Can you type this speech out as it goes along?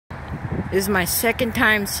This is my second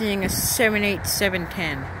time seeing a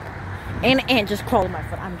 787-10. And an ant just crawled on my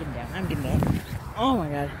foot. I'm getting down. I'm getting down. Oh my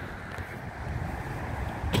god.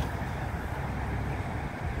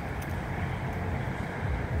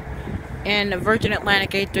 And the Virgin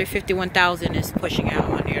Atlantic A350-1000 is pushing out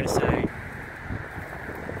on the other side.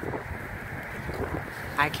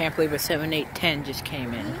 I can't believe a 7810 just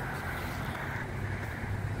came in.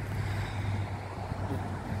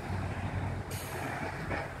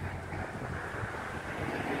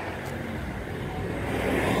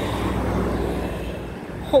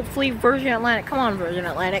 Hopefully Virgin Atlantic, come on Virgin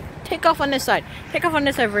Atlantic, take off on this side. Take off on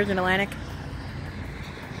this side, Virgin Atlantic.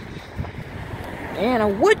 And a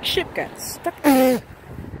wood chip got stuck. I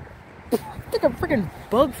think a freaking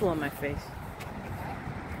bug flew on my face.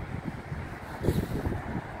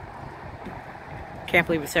 Can't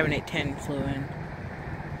believe a 7810 flew in.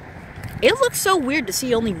 It looks so weird to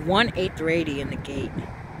see only one A380 in the gate.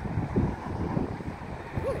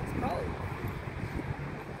 Oh, it's cold.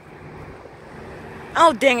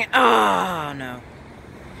 Oh, dang it. Oh, no.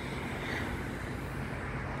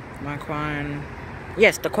 My quine.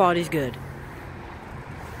 Yes, the quality's good.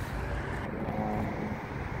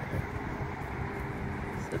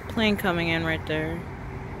 The plane coming in right there.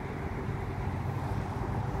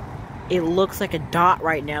 It looks like a dot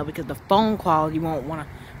right now because the phone quality won't want to,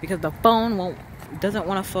 because the phone doesn't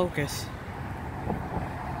want to focus.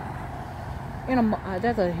 And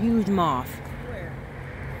that's a huge moth. Where?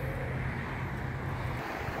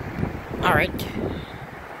 All right.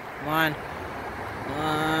 Come on.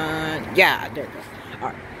 Yeah, there it goes. All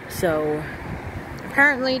right. So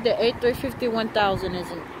apparently the A350-1000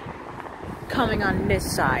 isn't coming on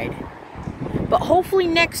this side, but hopefully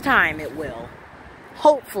next time it will.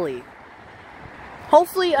 Hopefully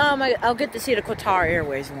I'll get to see the Qatar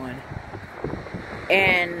Airways one.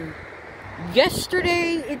 And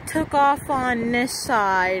yesterday it took off on this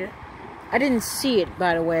side. I didn't see it,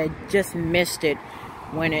 by the way. I just missed it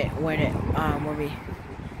when we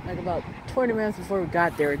like about 20 minutes before we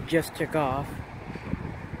got there, it just took off.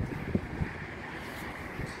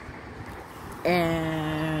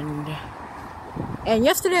 And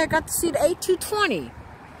yesterday I got to see the A220.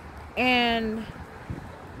 And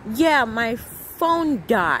yeah, my phone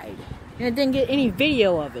died. And I didn't get any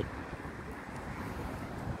video of it.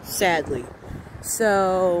 Sadly.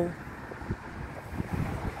 So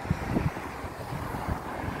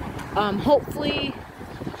hopefully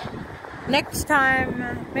next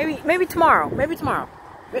time, maybe tomorrow.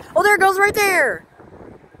 Oh, there it goes right there.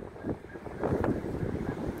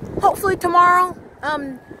 Hopefully tomorrow,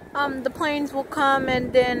 the planes will come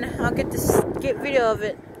and then I'll get to get video of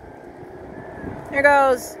it. There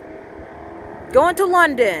goes. Going to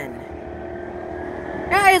London.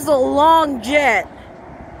 That is a long jet.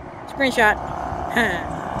 Screenshot.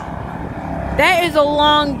 That is a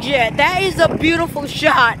long jet. That is a beautiful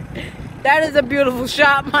shot. That is a beautiful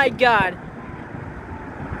shot, my god.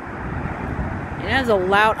 And that's a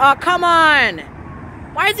loud... Oh, come on!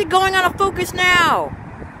 Why is it going out of focus now?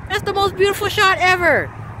 That's the most beautiful shot ever.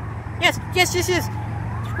 Yes.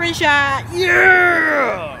 Screenshot.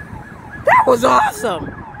 Yeah! That was awesome.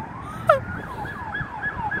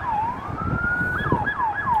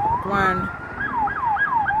 Come on.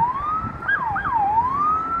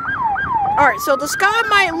 Alright, so the sky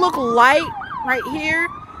might look light right here.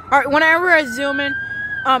 Alright, whenever I zoom in,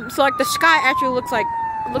 so like the sky actually looks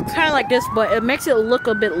kind of like this, but it makes it look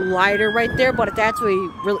a bit lighter right there, but it's actually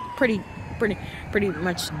really pretty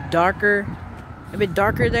much darker, a bit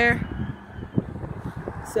darker there.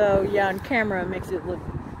 So yeah, on camera it makes it look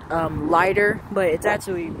lighter, but it's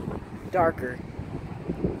actually darker.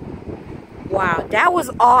 Wow, that was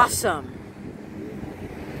awesome.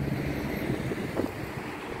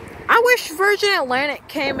 I wish Virgin Atlantic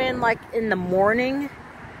came in like in the morning,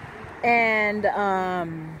 and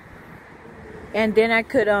then I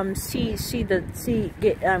could get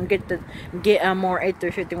more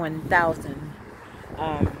A350-1000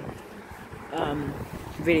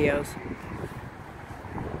 videos.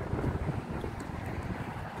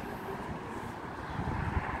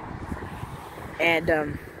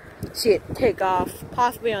 And see it take off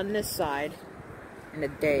possibly on this side in the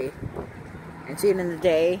day, and see it in the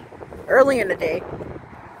day, early in the day,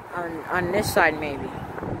 on this side maybe.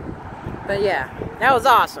 But yeah, that was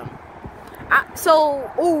awesome.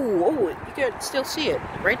 Oh, you can still see it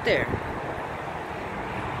right there.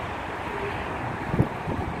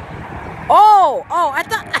 Oh, I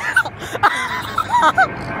thought.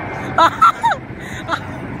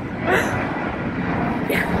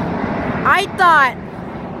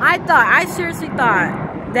 I seriously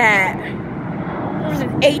thought that there was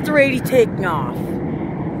an A380 taking off.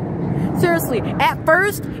 Seriously, at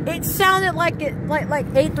first it sounded like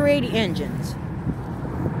A380 engines.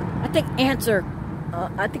 I think ants are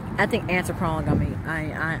crawling on me.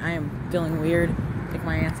 I am feeling weird.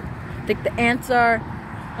 I think the ants are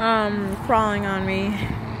crawling on me.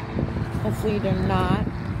 Hopefully they're not.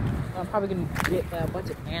 I'm probably gonna get a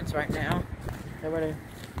bunch of ants right now. They're ready to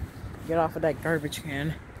get off of that garbage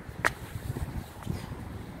can.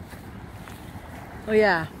 Oh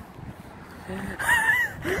yeah.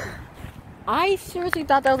 I seriously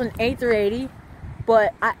thought that was an A380,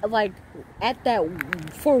 but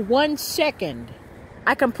for 1 second,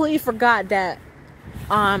 I completely forgot that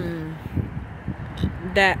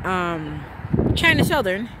China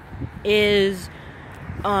Southern is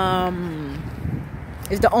the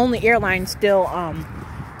only airline still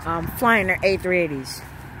flying their A380s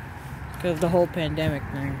because of the whole pandemic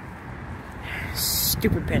thing.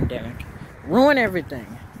 Stupid pandemic. Ruined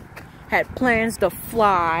everything. Had plans to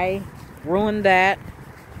fly. Ruined that.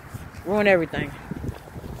 Ruined everything.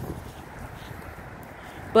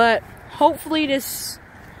 But hopefully this,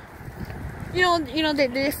 you know,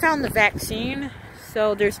 they found the vaccine,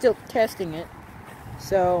 so they're still testing it.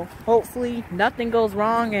 So hopefully nothing goes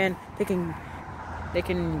wrong and they can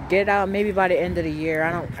get out maybe by the end of the year.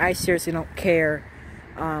 I seriously don't care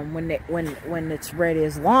when it's ready,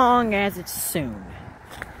 as long as it's soon.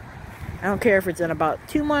 I don't care if it's in about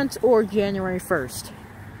 2 months or January 1st.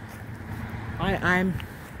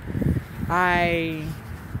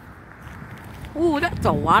 Ooh, that's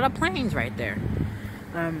a lot of planes right there.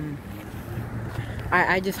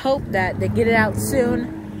 I just hope that they get it out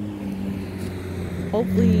soon.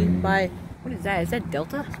 Hopefully by, what is that? Is that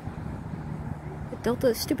Delta?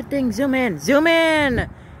 Delta, stupid thing, zoom in. Zoom in!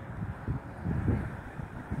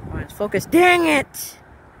 Oh, it's focused. Dang it!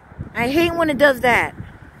 I hate when it does that.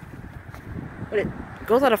 But it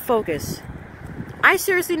goes out of focus. I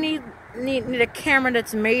seriously need a camera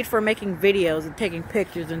that's made for making videos and taking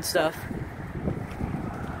pictures and stuff.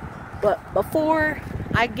 But before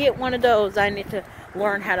I get one of those, I need to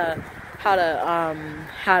learn how to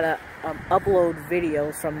upload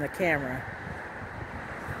videos from the camera.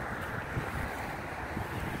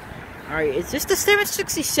 All right, is this the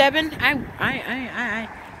 767? I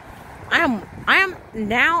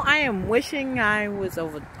am wishing I was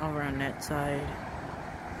over on that side.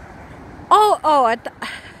 Oh,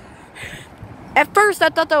 at first I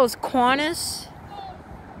thought that was Qantas,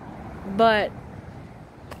 but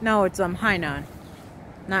no, it's Hainan,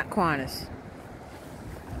 not Qantas.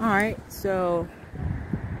 All right, so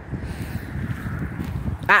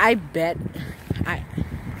I bet I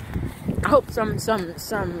hope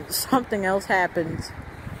something else happens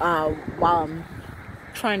while I'm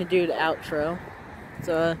trying to do the outro.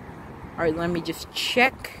 So, all right, let me just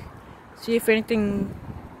check, see if anything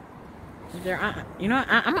is there. You know,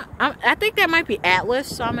 I think that might be Atlas,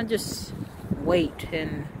 so I'm gonna just wait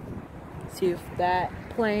and see if that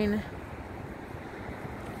plane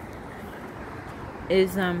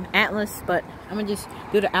is Atlas. But I'm gonna just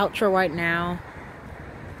do the outro right now,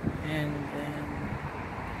 and then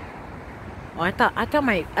I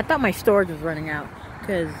thought my storage was running out,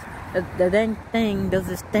 because the dang thing does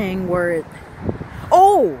this thing where it,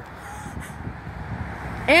 oh,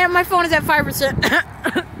 and my phone is at 5%.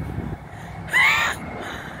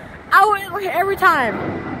 Every time,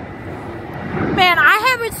 man, I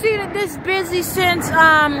haven't seen it this busy since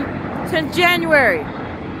January.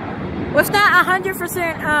 Well, it's not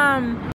 100%.